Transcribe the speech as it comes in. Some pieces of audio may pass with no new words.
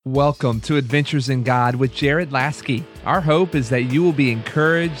Welcome to Adventures in God with Jared Laskey. Our hope is that you will be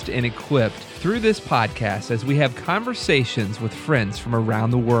encouraged and equipped through this podcast as we have conversations with friends from around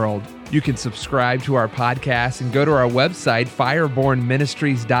the world. You can subscribe to our podcast and go to our website,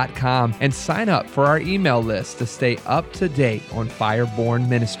 firebornministries.com, and sign up for our email list to stay up to date on Fireborn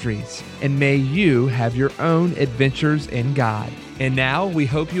Ministries. And may you have your own adventures in God. And now we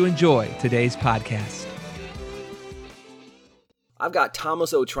hope you enjoy today's podcast. I've got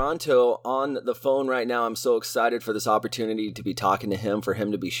Thomas Otranto on the phone right now. I'm so excited for this opportunity to be talking to him, for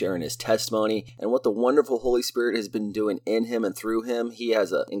him to be sharing his testimony and what the wonderful Holy Spirit has been doing in him and through him. He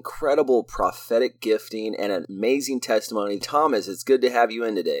has an incredible prophetic gifting and an amazing testimony. Thomas, it's good to have you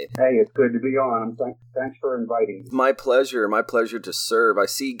in today. Hey, it's good to be on. Thanks for inviting me. My pleasure to serve. I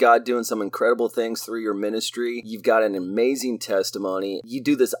see God doing some incredible things through your ministry. You've got an amazing testimony. You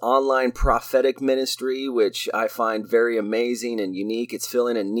do this online prophetic ministry, which I find very amazing and unique. It's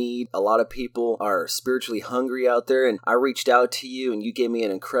filling a need. A lot of people are spiritually hungry out there, and I reached out to you and you gave me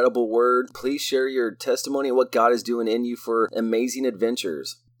an incredible word. Please share your testimony and what God is doing in you for amazing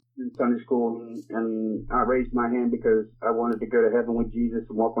adventures. In Sunday school, and I raised my hand because I wanted to go to heaven with Jesus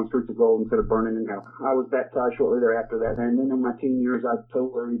and walk on streets of gold instead of burning in hell. I was baptized shortly thereafter that, and then in my teen years, I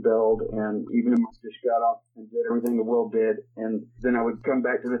totally rebelled, and even in my just got off and did everything the world did, and then I would come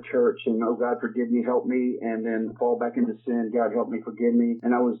back to the church and, oh, God, forgive me, help me, and then fall back into sin. God, help me, forgive me.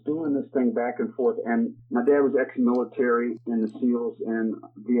 And I was doing this thing back and forth, and my dad was ex-military in the SEALs in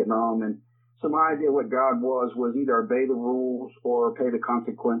Vietnam, and so my idea of what God was either obey the rules or pay the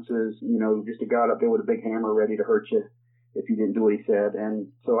consequences, just a God up there with a big hammer ready to hurt you if you didn't do what he said.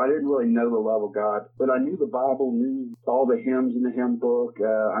 And so I didn't really know the love of God, but I knew the Bible, knew all the hymns in the hymn book.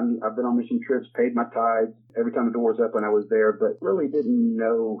 I've been on mission trips, paid my tithes every time the door was open, I was there, but really didn't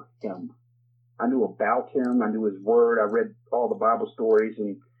know him. I knew about him. I knew his word. I read all the Bible stories.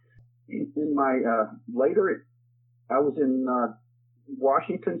 And in my later, I was in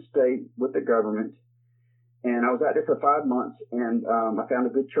Washington State with the government, and I was out there for 5 months, and I found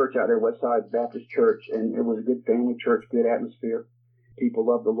a good church out there, Westside Baptist Church, and it was a good family church, good atmosphere. People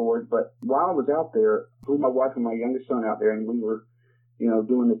loved the Lord. But while I was out there, I flew my wife and my youngest son out there, and we were,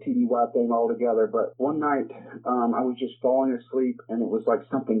 doing the TDY thing all together. But one night, I was just falling asleep, and it was like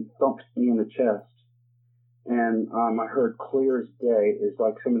something thumped me in the chest. And I heard clear as day, it's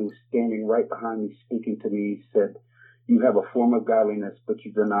like somebody was standing right behind me speaking to me. He said, "You have a form of godliness, but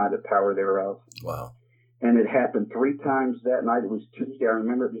you deny the power thereof." Wow. And it happened 3 times that night. It was Tuesday. I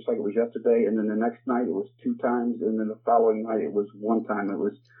remember it just like it was yesterday. And then the next night it was 2 times. And then the following night it was 1 time. It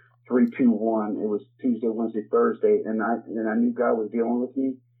was 3, 2, 1. It was Tuesday, Wednesday, Thursday. And I knew God was dealing with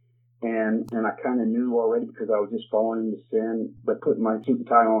me. And I kind of knew already because I was just falling into sin, but putting my suit and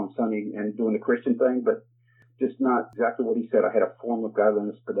tie on Sunday and doing the Christian thing, but just not exactly what he said. I had a form of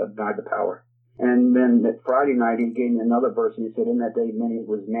godliness, but I denied the power. And then that Friday night, he gave me another verse, and he said, "In that day, many," it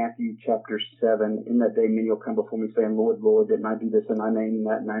was Matthew chapter 7, "In that day, many will come before me, saying, Lord, Lord, didn't I do this in thy name,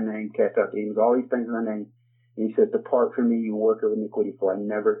 that in thy name, cast out demons, all these things in thy name?" And he said, "Depart from me, you worker of iniquity, for I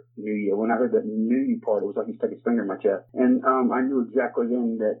never knew you." When I heard that "knew you" part, it was like he stuck his finger in my chest. And I knew exactly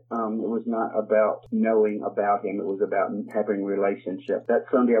then that it was not about knowing about him. It was about having a relationship. That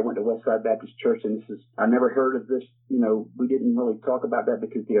Sunday, I went to Westside Baptist Church, and I never heard of this. We didn't really talk about that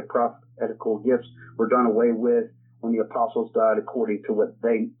because the prophetical gifts were done away with when the apostles died according to what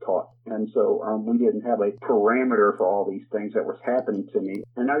they taught. And so we didn't have a parameter for all these things that was happening to me.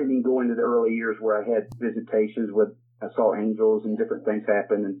 And I didn't even go into the early years where I had visitations with, I saw angels and different things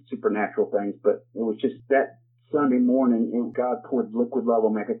happen and supernatural things. But it was just that Sunday morning, and God poured liquid love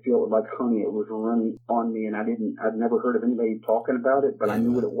on me. I could feel it like honey. It was running on me, and I'd never heard of anybody talking about it, but I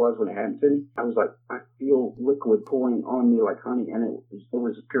knew what it was when it happened to me. I was like, I feel liquid pouring on me like honey, and it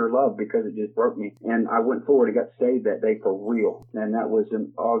was pure love because it just broke me. And I went forward and got saved that day for real, and that was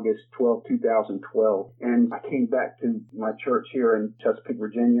in August 12, 2012. And I came back to my church here in Chesapeake,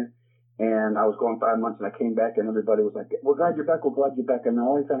 Virginia. And I was going 5 months, and I came back, and everybody was like, "We're glad you're back. We're glad you're back." And the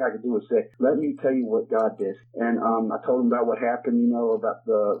only thing I could do was say, "Let me tell you what God did." And I told them about what happened, about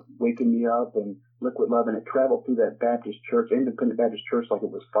the waking me up and liquid love, and it traveled through that Baptist church, independent Baptist church, like it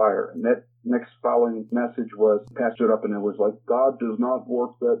was fire. And that next following message was pastored up, and it was like, "God does not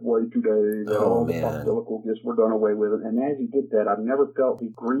work that way today, that all the prophetical gifts were done away with." And as he did that, I've never felt the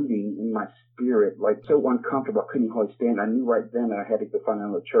grieving in my spirit, like so uncomfortable, I couldn't hardly stand. I knew right then that I had to go find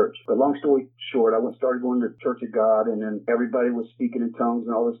another church. But long story short, I started going to the Church of God, and then everybody was speaking in tongues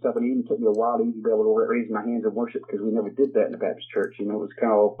and all this stuff, and it even took me a while to even be able to raise my hands and worship because we never did that in the Baptist church. It was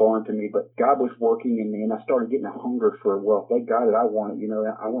kind of all foreign to me, but God was working in me, and I started getting a hunger for, well, thank God that I want it.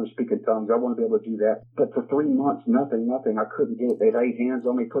 I want to speak in tongues. I want to be able to do that. But for 3 months, nothing. I couldn't get it. They laid hands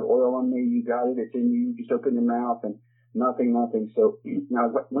on me, put oil on me. You got it. It's in you. Just open your mouth and nothing. So I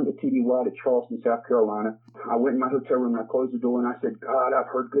went to TDY to Charleston, South Carolina. I went in my hotel room and I closed the door and I said, God, I've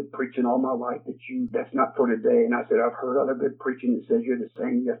heard good preaching all my life that's not for today. And I said, I've heard other good preaching that says you're the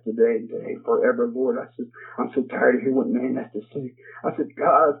same yesterday, today, forever, Lord. I said, I'm so tired of hearing what man has to say. I said,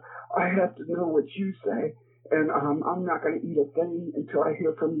 God, I have to know what you say. And I'm not going to eat a thing until I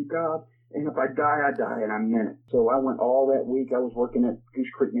hear from you, God. And if I die, I die, and I meant it. So I went all that week. I was working at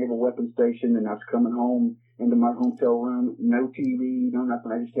Goose Creek Naval Weapons Station, and I was coming home into my hotel room, no TV, no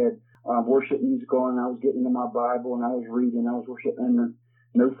nothing. I just had worship music on, and I was getting into my Bible, and I was reading, I was worshiping, and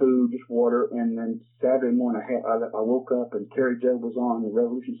no food, just water. And then Saturday morning, I woke up, and Carrie Joe was on, the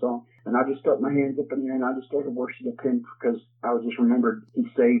Revolution song, and I just stuck my hands up in there, and I just started worshiping him because I was just remembered he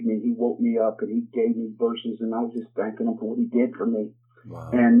saved me, he woke me up, and he gave me verses, and I was just thanking him for what he did for me. Wow.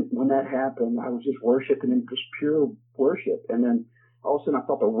 And when that happened, I was just worshiping him, just pure worship. And then all of a sudden I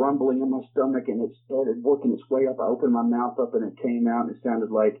felt a rumbling in my stomach and it started working its way up. I opened my mouth up and it came out and it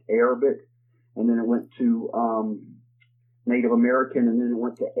sounded like Arabic. And then it went to Native American and then it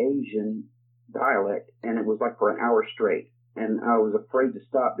went to Asian dialect. And it was like for an hour straight. And I was afraid to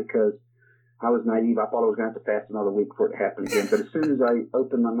stop because I was naive. I thought I was going to have to fast another week for it to happen again. But as soon as I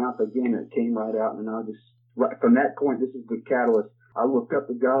opened my mouth again, it came right out. And I just, right from that point, this is the catalyst. I looked up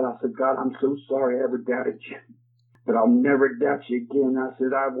to God. I said, God, I'm so sorry I ever doubted you, but I'll never doubt you again. I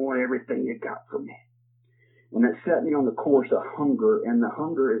said, I want everything you got for me. And that set me on the course of hunger, and the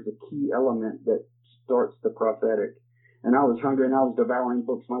hunger is the key element that starts the prophetic. And I was hungry, and I was devouring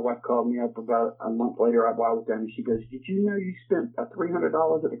books. My wife called me up about a month later while I was down, and she goes, did you know you spent $300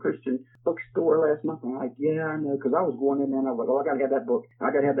 at the Christian bookstore last month? I'm like, yeah, I know, because I was going in there, and I was like, oh, I got to have that book.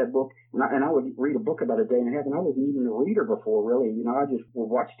 I got to have that book. And I would read a book about a day and a half, and I wasn't even a reader before, really. You know, I just would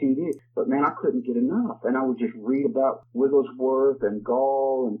watch TV. But, man, I couldn't get enough. And I would just read about Wigglesworth and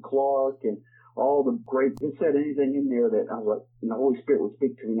Gall and Clark and all the great, it said anything in there that I was like, and the Holy Spirit would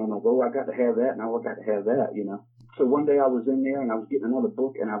speak to me, and I'm like, oh, I got to have that, and I got to have that, you know. So one day I was in there and I was getting another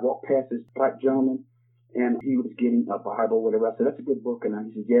book and I walked past this black gentleman and he was getting a Bible, whatever. I said, that's a good book. And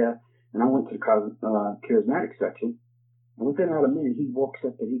he said, yeah. And I went to the charismatic section. And within about a minute, he walks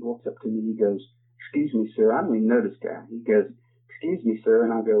up to me and he goes, excuse me, sir. I don't even know this guy. He goes, excuse me, sir.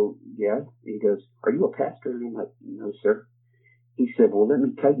 And I go, yeah. He goes, are you a pastor? And I'm like, no, sir. He said, well, let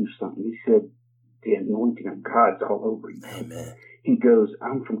me tell you something. He said, the anointing of God's all over you. Amen. He goes,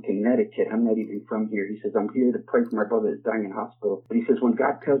 I'm from Connecticut. I'm not even from here. He says, I'm here to pray for my brother that's dying in hospital. But he says, when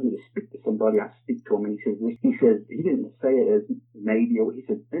God tells me to speak to somebody, I speak to him. And he says, he didn't say it as maybe. He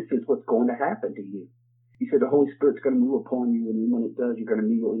said, this is what's going to happen to you. He said, the Holy Spirit's going to move upon you. And then when it does, you're going to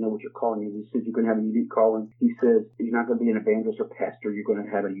immediately know what your calling is. He says, you're going to have a unique calling. He says, you're not going to be an evangelist or pastor. You're going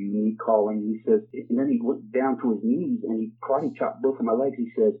to have a unique calling. He says, and then he went down to his knees and he karate chopped both of my legs. He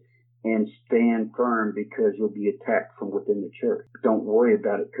says, and stand firm because you'll be attacked from within the church. Don't worry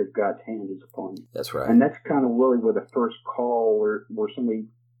about it because God's hand is upon you. That's right. And that's kind of really where the first call where somebody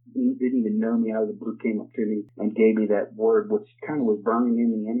didn't even know me out of the blue came up to me and gave me that word, which kind of was burning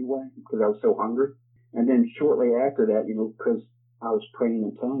in me anyway because I was so hungry. And then shortly after that, you know, because I was praying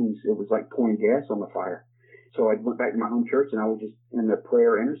in tongues, it was like pouring gas on the fire. So I went back to my home church and I was just in the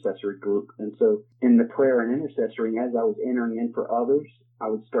prayer intercessory group. And so in the prayer and intercessory, as I was entering in for others, I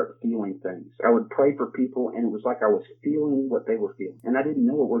would start feeling things. I would pray for people and it was like I was feeling what they were feeling. And I didn't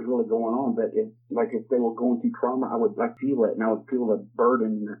know what was really going on, but if they were going through trauma, I would like feel it and I would feel the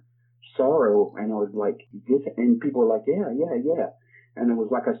burden, the sorrow, and I was like, this, and people were like, yeah. And it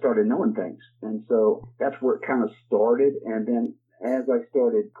was like I started knowing things. And so that's where it kind of started. And then as I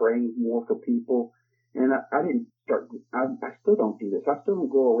started praying more for people, and I didn't start, I still don't do this. I still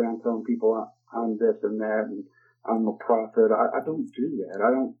don't go around telling people I'm this and that and I'm a prophet. I don't do that.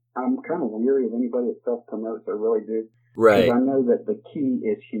 I'm kind of weary of anybody that self-promotes. I really do. Right. Because I know that the key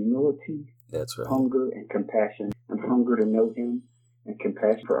is humility, that's right, hunger and compassion, and hunger to know him and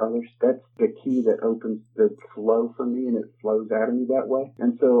compassion for others. That's the key that opens the flow for me and it flows out of me that way.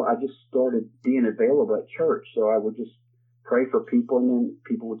 And so I just started being available at church. So I would just pray for people and then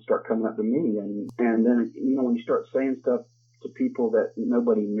people would start coming up to me. And then, you know, when you start saying stuff to people that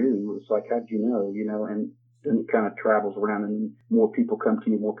nobody knew, it's like, how'd you know, you know, and then it kind of travels around and more people come to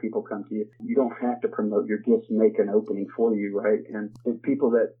you. You don't have to promote your gifts, make an opening for you, right? And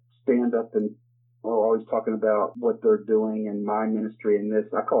people that stand up and are always talking about what they're doing and my ministry and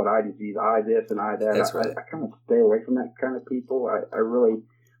this, I call it I disease, I this and I that. That's right. I kind of stay away from that kind of people. I really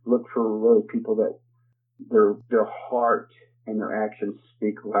look for really people that their heart and their actions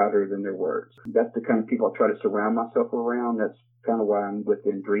speak louder than their words. That's the kind of people I try to surround myself around. That's kind of why I'm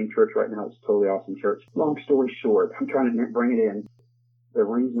within Dream Church right now. It's a totally awesome church. Long story short, I'm trying to bring it in. The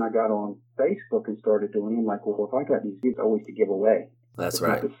reason I got on Facebook and started doing it, I'm like, well, if I got these gifts, always to give away. That's it's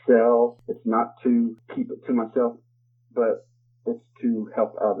right. Not to sell. It's not to keep it to myself, but it's to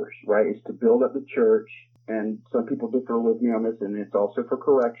help others, right? It's to build up the church. And some people differ with me on this, and it's also for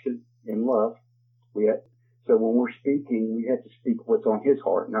correction in love. So when we're speaking, we have to speak what's on his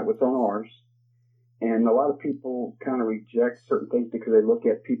heart, not what's on ours. And a lot of people kind of reject certain things because they look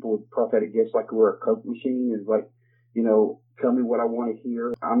at people with prophetic gifts like we're a Coke machine. It's like, tell me what I want to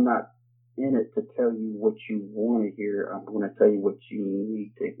hear. I'm not in it to tell you what you want to hear. I'm going to tell you what you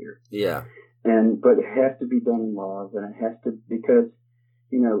need to hear. Yeah. But it has to be done in love, and it has to, because,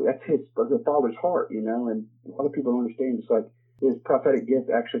 that's the Father's heart, and a lot of people don't understand. It's like, is prophetic gift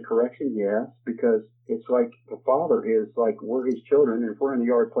actually correction? Yes, because it's like the Father is like, we're his children, and if we're in the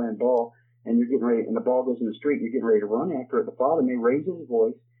yard playing ball, and you're getting ready, and the ball goes in the street, and you're getting ready to run after it, the Father may raise his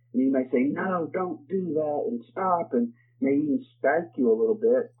voice, and he may say, no, don't do that, and stop, and may even spank you a little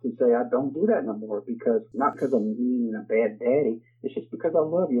bit to say, I don't do that no more, because not because I'm mean and a bad daddy, it's just because I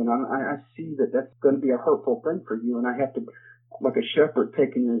love you, and I see that that's going to be a hurtful thing for you, and I have to, like a shepherd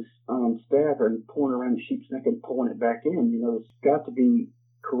taking his staff and pulling around the sheep's neck and pulling it back in. It's got to be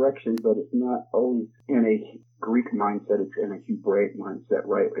correction, but it's not always in a Greek mindset. It's in a Hebraic mindset,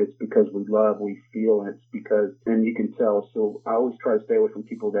 right? It's because we love, we feel, and it's because, and you can tell. So I always try to stay away from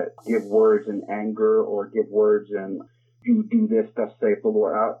people that give words in anger or give words and you do this, thus saith the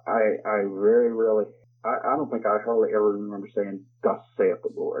Lord. I very rarely, I don't think I hardly ever remember saying, thus saith the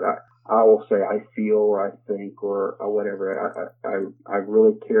Lord. I will say I feel or I think or whatever. I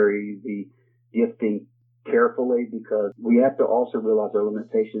really carry the gifting carefully because we have to also realize our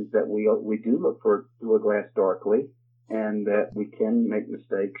limitations, that we do look through a glass darkly, and that we can make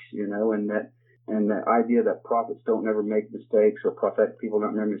mistakes, and that idea that prophets don't never make mistakes or prophetic people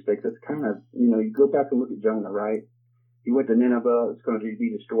don't make mistakes, that's kind of, you go back and look at Jonah, right? He went to Nineveh, it's going to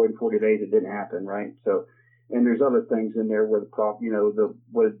be destroyed in 40 days. It didn't happen, right? So, and there's other things in there where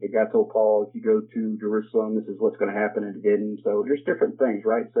what the guy told Paul, if you go to Jerusalem, this is what's going to happen, and it didn't. So there's different things,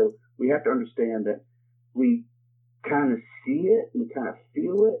 right? So we have to understand that we kind of see it, we kind of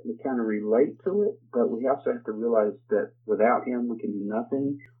feel it, we kind of relate to it, but we also have to realize that without him, we can do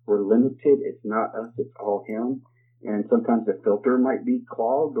nothing. We're limited. It's not us, it's all him. And sometimes the filter might be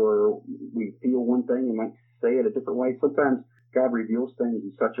clogged, or we feel one thing and might say it a different way. Sometimes God reveals things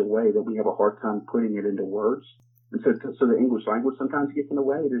in such a way that we have a hard time putting it into words. And so the English language sometimes gets in the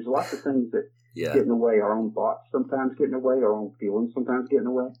way. There's lots of things that get in the way. Our own thoughts sometimes get in the way. Our own feelings sometimes get in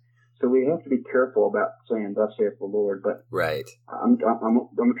the way. So we have to be careful about saying, thus saith the Lord. But right. I'm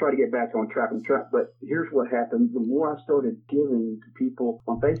going to try to get back on track. But here's what happened. The more I started giving to people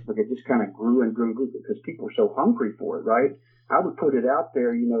on Facebook, it just kind of grew and grew and grew because people were so hungry for it, right? I would put it out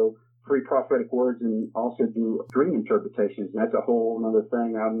there, free prophetic words, and also do dream interpretations. And that's a whole other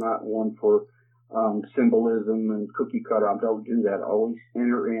thing. I'm not one for symbolism and cookie cutter. I don't do that. I always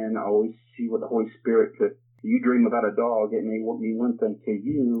enter in. I always see what the Holy Spirit could. You dream about a dog, it may mean one thing to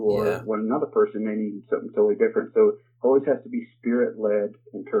you, or when another person may mean something totally different. So it always has to be spirit-led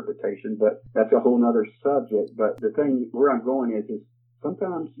interpretation, but that's a whole other subject. But the thing where I'm going is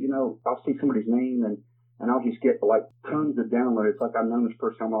sometimes, I'll see somebody's name and I'll just get like tons of downloads. It's like I've known this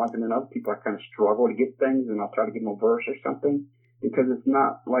person all my life, and then other people I kind of struggle to get things, and I'll try to give them a verse or something, because it's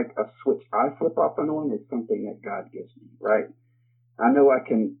not like a switch I flip off and on. It's something that God gives me, right? I know I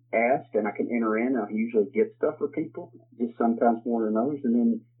can ask and I can enter in. I usually get stuff for people, just sometimes more than others. And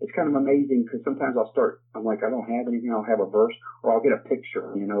then it's kind of amazing because sometimes I'm like, I don't have anything. I'll have a verse, or I'll get a picture,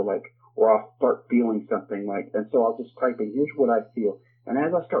 or I'll start feeling something and so I'll just type in, here's what I feel. And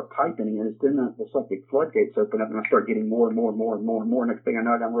as I start typing, and it's like the floodgates open up, and I start getting more and more and more and more and more. Next thing I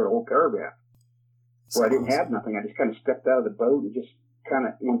know, I wrote a whole paragraph where I didn't have nothing. I just kind of stepped out of the boat and just kind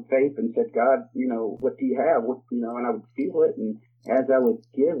of on faith and said, God, what do you have? And I would feel it. And as I would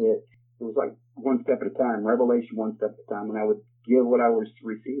give it, it was like one step at a time, revelation one step at a time. And I would give what I was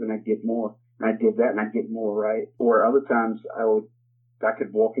receiving, I'd get more. And I'd give that, and I'd get more, right? Or other times I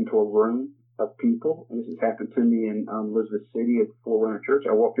could walk into a room of people, and this has happened to me in Elizabeth City at Forerunner Church.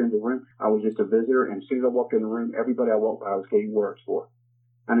 I walked into the room, I was just a visitor, and as soon as I walked in the room, everybody I walked by I was getting words for.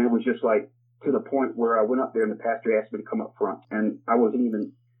 And it was just like to the point where I went up there and the pastor asked me to come up front, and I wasn't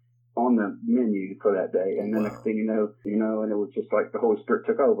even on the menu for that day. And then next thing you know, and it was just like the Holy Spirit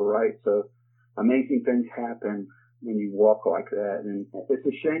took over, right? So amazing things happen when you walk like that. And it's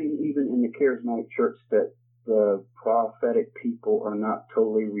a shame, even in the charismatic church, that the prophetic people are not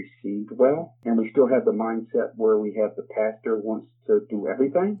totally received well. And we still have the mindset where we have the pastor wants to do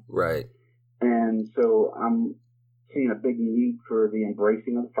everything. Right. And so I'm seeing a big need for the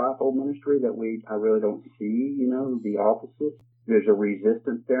embracing of the fivefold ministry that I really don't see, the offices. There's a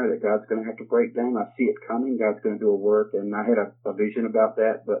resistance there that God's going to have to break down. I see it coming. God's going to do a work. And I had a vision about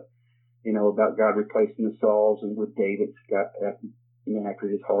that, but, about God replacing the Sauls and with David's got after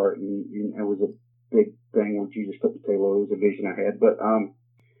his heart. And it was a big thing when Jesus took the table. It was a vision I had. But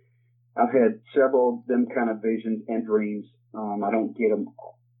I've had several of them kind of visions and dreams. I don't get them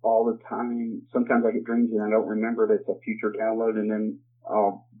all the time. Sometimes I get dreams and I don't remember that it's a future download, and then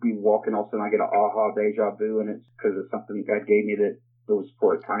I'll be walking, all of a sudden I get an aha, deja vu, and it's because of something God gave me that it was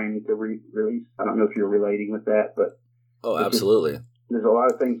for a time to release. I don't know if you're relating with that, but absolutely. There's a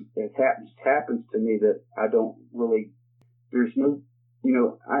lot of things that happens to me that I don't really. There's no,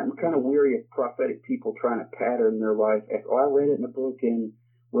 I'm kind of weary of prophetic people trying to pattern their life. I read it in a book, and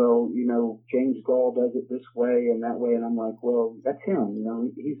well, James Gall does it this way and that way. And I'm like, well, that's him.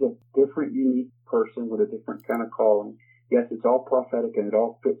 He's a different, unique person with a different kind of calling. Yes, it's all prophetic and it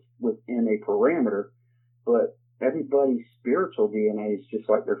all fits within a parameter, but everybody's spiritual DNA is just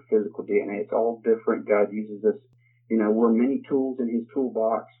like their physical DNA. It's all different. God uses us. We're many tools in his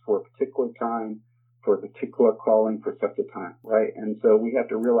toolbox for a particular time, for a particular calling, for such a time, right? And so we have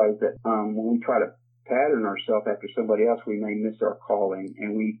to realize that when we try to pattern ourselves after somebody else, we may miss our calling,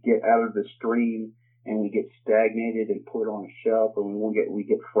 and we get out of the stream and we get stagnated and put on a shelf, and we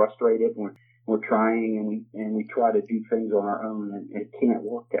get frustrated when we're trying and we try to do things on our own, and it can't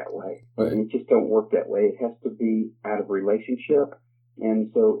work that way. Right. And it just don't work that way. It has to be out of relationship.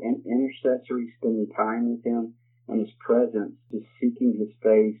 And so intercessory, spending time with him and his presence, just seeking his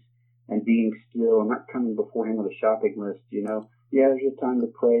face and being still and not coming before him with a shopping list, Yeah, there's a time to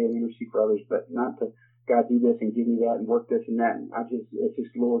pray and intercede for others, but not to, God, do this and give me that and work this and that. And it's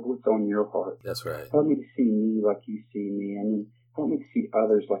just, Lord, what's on your heart? That's right. Help me to see me like you see me, and then help me to see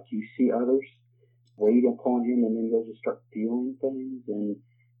others like you see others. Wait upon him, and then you'll just start feeling things, and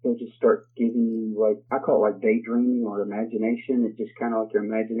he'll just start giving you, I call it daydreaming or imagination. It's just kind of like your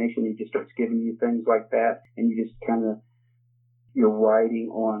imagination. He just starts giving you things like that, and you just you're riding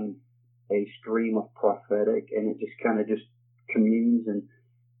on a stream of prophetic, and it just kind of just communes, and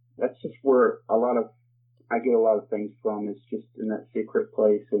that's just where I get a lot of things from. It's just in that secret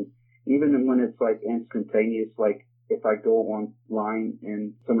place, and even when it's instantaneous, if I go online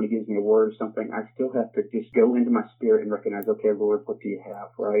and somebody gives me a word or something, I still have to just go into my spirit and recognize, okay, Lord, what do you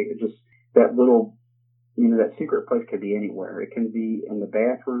have, right? It just, that little, that secret place could be anywhere. It can be in the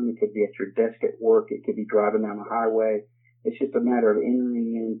bathroom. It could be at your desk at work. It could be driving down the highway. It's just a matter of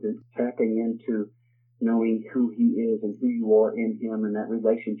entering into, tapping into knowing who he is and who you are in him and that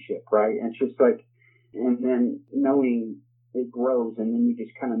relationship, right? And it's just and then knowing it grows, and then you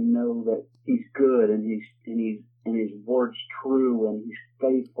just kind of know that he's good and his word's true and he's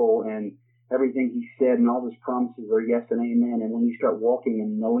faithful and everything he said and all his promises are yes and amen. And when you start walking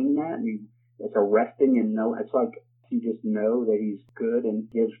and knowing that, it's a resting and know. It's like you just know that he's good and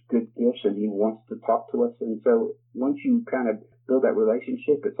gives good gifts and he wants to talk to us. And so once you kind of build that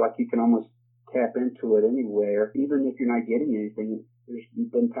relationship, it's like you can almost tap into it anywhere, even if you're not getting anything. There's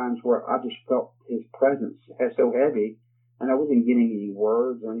been times where I just felt his presence so heavy, and I wasn't getting any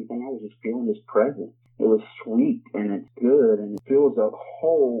words or anything. I was just feeling his presence. It was sweet, and it's good, and it fills a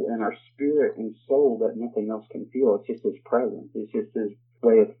hole in our spirit and soul that nothing else can fill. It's just his presence. It's just his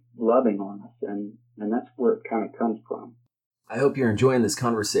way of loving on us, and that's where it kind of comes from. I hope you're enjoying this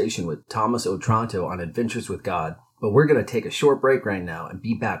conversation with Thomas Otranto on Adventures with God, but we're going to take a short break right now and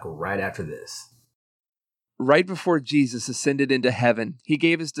be back right after this. Right before Jesus ascended into heaven, he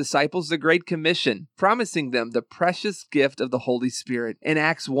gave his disciples the Great Commission, promising them the precious gift of the Holy Spirit. In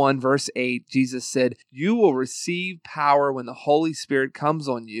Acts 1, verse 8, Jesus said, "You will receive power when the Holy Spirit comes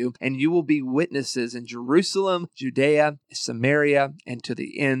on you, and you will be witnesses in Jerusalem, Judea, Samaria, and to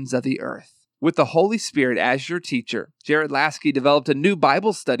the ends of the earth." With the Holy Spirit as your teacher, Jared Laskey developed a new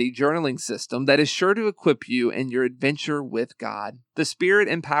Bible study journaling system that is sure to equip you in your adventure with God. The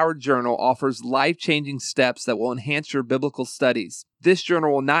Spirit-empowered journal offers life-changing steps that will enhance your biblical studies. This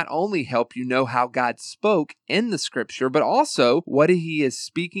journal will not only help you know how God spoke in the Scripture, but also what He is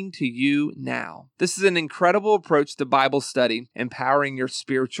speaking to you now. This is an incredible approach to Bible study, empowering your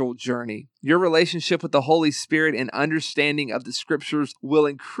spiritual journey. Your relationship with the Holy Spirit and understanding of the Scriptures will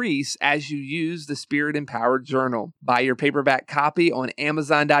increase as you use the Spirit-empowered journal. Buy your paperback copy on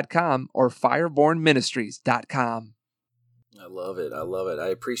Amazon.com or FirebornMinistries.com. I love it. I love it. I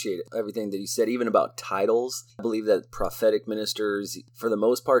appreciate everything that you said, even about titles. I believe that prophetic ministers, for the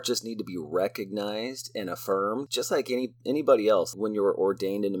most part, just need to be recognized and affirmed, just like anybody else. When you're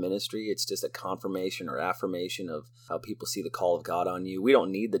ordained into ministry, it's just a confirmation or affirmation of how people see the call of God on you. We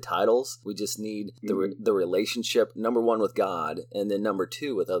don't need the titles. We just need the relationship, number one, with God, and then number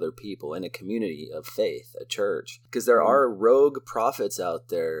two, with other people in a community of faith, a church. Because there are rogue prophets out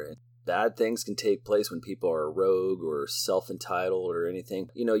there. Bad things can take place when people are rogue or self-entitled or anything.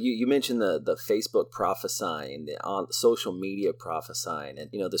 You know, you mentioned the Facebook prophesying, the social media prophesying, and,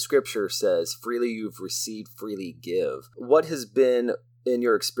 you know, the scripture says, freely you've received, freely give. What has been, in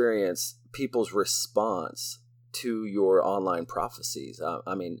your experience, people's response to your online prophecies?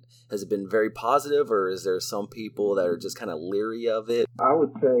 I mean, has it been very positive, or is there some people that are just kind of leery of it? I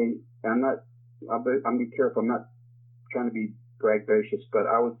would say, I'm be careful, I'm not trying to be braggadocious, but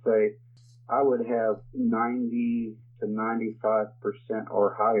I would say I would have 90 to 95%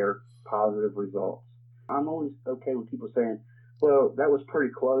 or higher positive results. I'm always okay with people saying, well, that was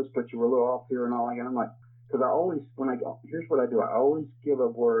pretty close, but you were a little off here and all. And I'm like, because here's what I do. I always give a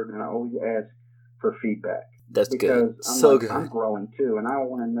word and I always ask for feedback. That's because good. Good. I'm growing too, and I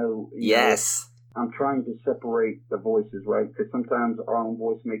want to know. Yes. I'm trying to separate the voices, right? Because sometimes our own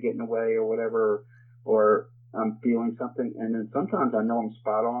voice may get in the way or whatever, or I'm feeling something, and then sometimes I know I'm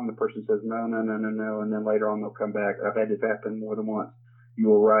spot on. The person says, no, and then later on they'll come back. I've had this happen more than once. You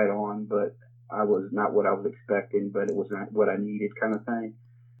were right on, but I was not what I was expecting, but it was not what I needed, kind of thing.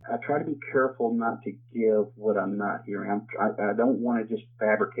 I try to be careful not to give what I'm not hearing. I don't want to just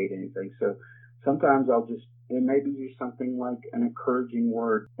fabricate anything. So sometimes it may be just something like an encouraging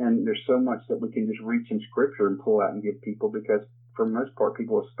word, and there's so much that we can just reach in Scripture and pull out and give people, because for the most part,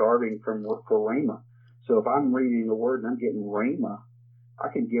 people are starving for Rhema. So if I'm reading the Word and I'm getting Rhema,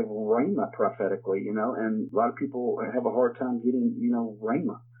 I can give Rhema prophetically, and a lot of people have a hard time getting,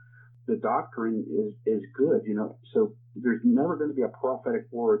 Rhema. The doctrine is good, so there's never going to be a prophetic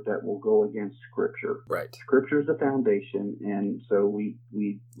word that will go against Scripture. Right. Scripture is the foundation, and so we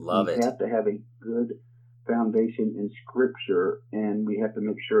have to have a good foundation in Scripture, and we have to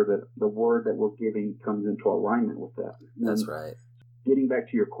make sure that the word that we're giving comes into alignment with that. That's right. Getting back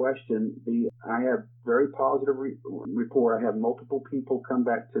to your question, I have very positive rapport. I have multiple people come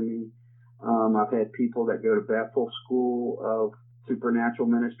back to me. I've had people that go to Bethel School of Supernatural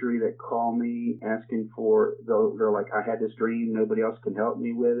Ministry that call me asking they're like, I had this dream, nobody else can help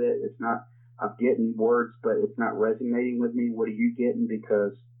me with it. It's not, I'm getting words, but it's not resonating with me. What are you getting?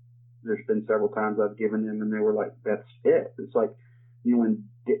 Because there's been several times I've given them and they were like, that's it. It's like, when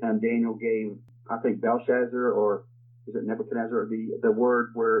Daniel gave, I think Belshazzar, or is it Nebuchadnezzar, the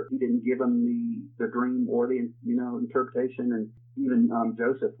word where he didn't give him the dream or the interpretation, and even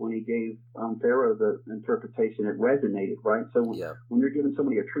Joseph, when he gave Pharaoh the interpretation, it resonated, right? So when you're giving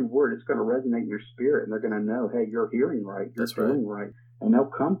somebody a true word, it's going to resonate in your spirit, and they're going to know, hey, you're hearing right, you're doing right, and they'll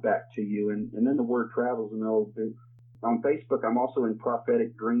come back to you, and then the word travels, and they'll do. On Facebook, I'm also in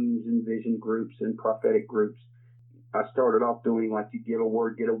prophetic dreams and vision groups and prophetic groups. I started off doing like you get a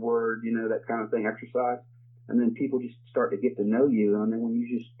word, that kind of thing, exercise. And then people just start to get to know you. And then when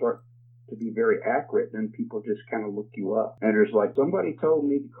you just start to be very accurate, then people just kind of look you up. And there's like, somebody told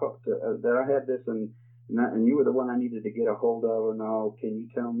me that I had this and you were the one I needed to get a hold of. Or no, can you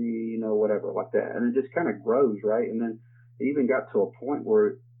tell me, whatever, like that. And it just kind of grows, right? And then it even got to a point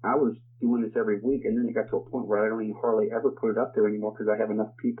where I was doing this every week. And then it got to a point where I don't even hardly ever put it up there anymore, because I have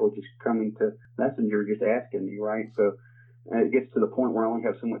enough people just coming to Messenger just asking me, right? So it gets to the point where I only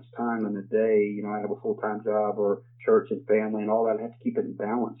have so much time in the day. I have a full-time job or church and family and all that. I have to keep it in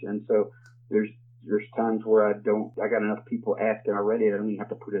balance. And so there's times where I got enough people asking already. I don't even have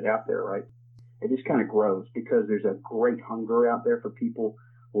to put it out there, right? It just kind of grows because there's a great hunger out there for people.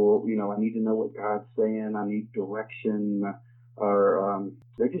 Well, I need to know what God's saying. I need direction, or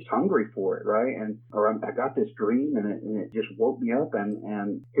they're just hungry for it, right? I got this dream and it just woke me up,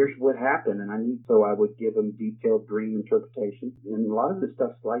 and here's what happened, and so I would give them detailed dream interpretation, and a lot of this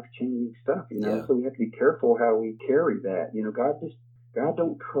stuff's life-changing stuff, so we have to be careful how we carry that. God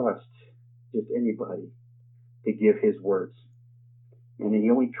don't trust just anybody to give his words, and he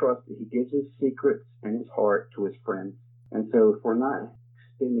only trusts, he gives his secrets and his heart to his friends. And so if we're not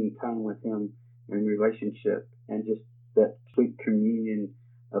spending time with him in relationship and just that sweet communion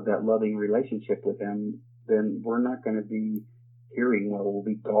of that loving relationship with him, then we're not going to be hearing well. We'll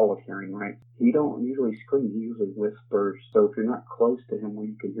be dull of hearing, right? He don't usually scream. He usually whispers. So if you're not close to him where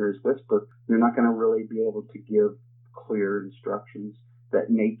you can hear his whisper, you're not going to really be able to give clear instructions that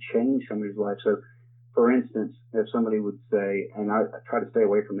may change somebody's life. So, for instance, if somebody would say, and I try to stay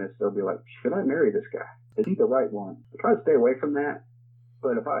away from this, they'll be like, should I marry this guy? Is he the right one? I try to stay away from that.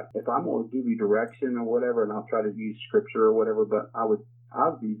 But if I'm going to give you direction or whatever, and I'll try to use scripture or whatever, but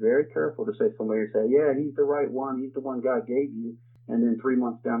I'd be very careful to say somebody say, yeah, he's the right one. He's the one God gave you. And then 3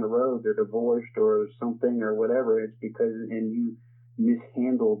 months down the road, they're divorced or something or whatever. It's because, and you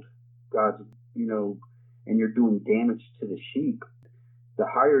mishandled God's, and you're doing damage to the sheep. The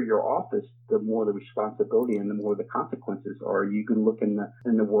higher your office, the more the responsibility and the more the consequences are. You can look in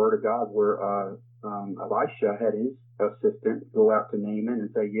the Word of God where Elisha had his assistant go out to Naaman and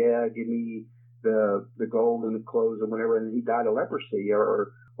say, yeah, give me the gold and the clothes and whatever, and he died of leprosy.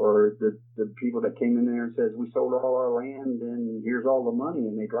 Or the people that came in there and says, we sold all our land and here's all the money,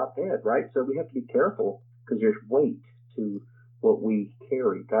 and they dropped dead, right? So we have to be careful because there's weight to what we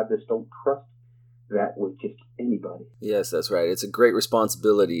carry. God just don't trust that with just anybody. Yes, that's right. It's a great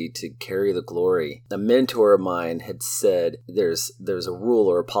responsibility to carry the glory. A mentor of mine had said there's a rule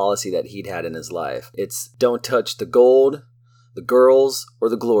or a policy that he'd had in his life. It's don't touch the gold, the girls, or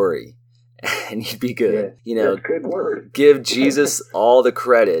the glory, and you'd be good. Yeah, that's a good word. Give Jesus all the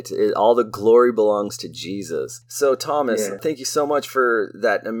credit. All the glory belongs to Jesus. So, Thomas, thank you so much for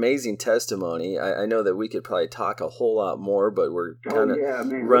that amazing testimony. I know that we could probably talk a whole lot more, but we're kind of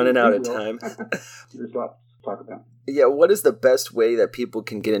running out of time. There's a lot to talk about. Yeah, what is the best way that people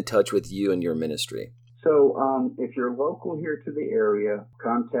can get in touch with you and your ministry? So if you're local here to the area,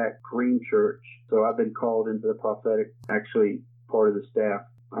 contact Green Church. So I've been called into the Prophetic, actually part of the staff.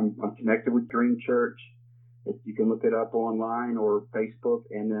 I'm connected with Dream Church. You can look it up online or Facebook,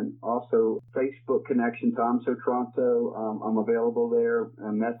 and then also Facebook connection, Tom's Otranto. I'm available there.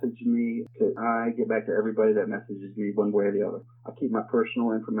 Message me. I get back to everybody that messages me one way or the other. I keep my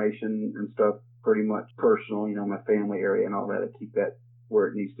personal information and stuff pretty much personal, my family area and all that. I keep that where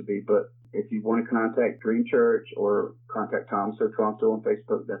it needs to be. But if you want to contact Dream Church or contact Tom's Otranto on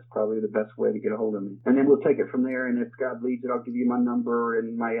Facebook, that's probably the best way to get a hold of me. And then we'll take it from there. And if God leads it, I'll give you my number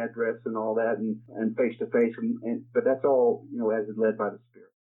and my address and all that, and face to face. But that's all, as it's led by the Spirit.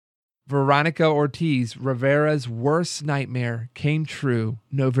 Veronica Ortiz Rivera's worst nightmare came true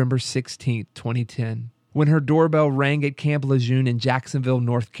November 16th, 2010. When her doorbell rang at Camp Lejeune in Jacksonville,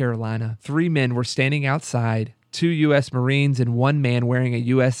 North Carolina, 3 men were standing outside, 2 U.S. Marines and 1 man wearing a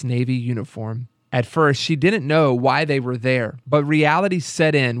U.S. Navy uniform. At first, she didn't know why they were there, but reality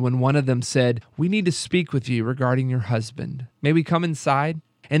set in when one of them said, "We need to speak with you regarding your husband. May we come inside?"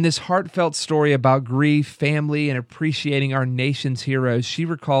 In this heartfelt story about grief, family, and appreciating our nation's heroes, she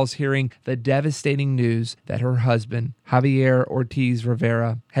recalls hearing the devastating news that her husband, Javier Ortiz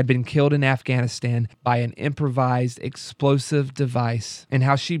Rivera, had been killed in Afghanistan by an improvised explosive device, and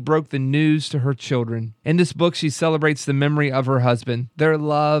how she broke the news to her children. In this book, she celebrates the memory of her husband, their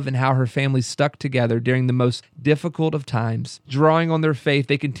love, and how her family stuck together during the most difficult of times. Drawing on their faith,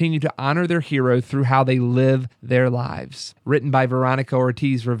 they continue to honor their hero through how they live their lives. Written by Veronica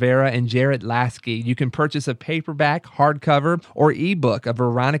Ortiz Rivera and Jared Laskey, you can purchase a paperback, hardcover, or ebook of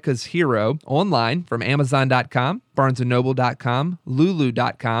Veronica's Hero online from Amazon.com, BarnesandNoble.com,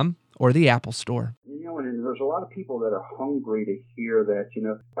 Lulu.com, or the Apple Store. And there's a lot of people that are hungry to hear that.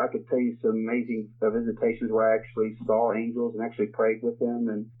 I could tell you some amazing visitations where I actually saw angels and actually prayed with them.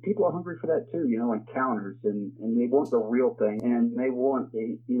 And people are hungry for that too, encounters. And they want the real thing. And they want,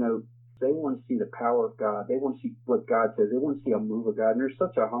 they want to see the power of God. They want to see what God says. They want to see a move of God. And there's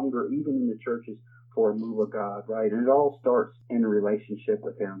such a hunger, even in the churches, for a move of God, right? And it all starts in a relationship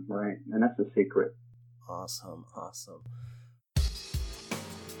with Him, right? And that's the secret. Awesome.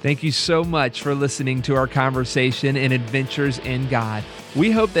 Thank you so much for listening to our conversation in Adventures in God.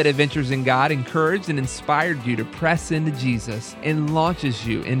 We hope that Adventures in God encouraged and inspired you to press into Jesus and launches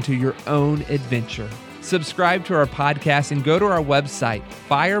you into your own adventure. Subscribe to our podcast and go to our website,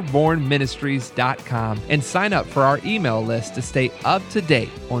 firebornministries.com, and sign up for our email list to stay up to date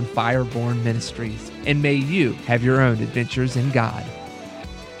on Fireborn Ministries. And may you have your own adventures in God.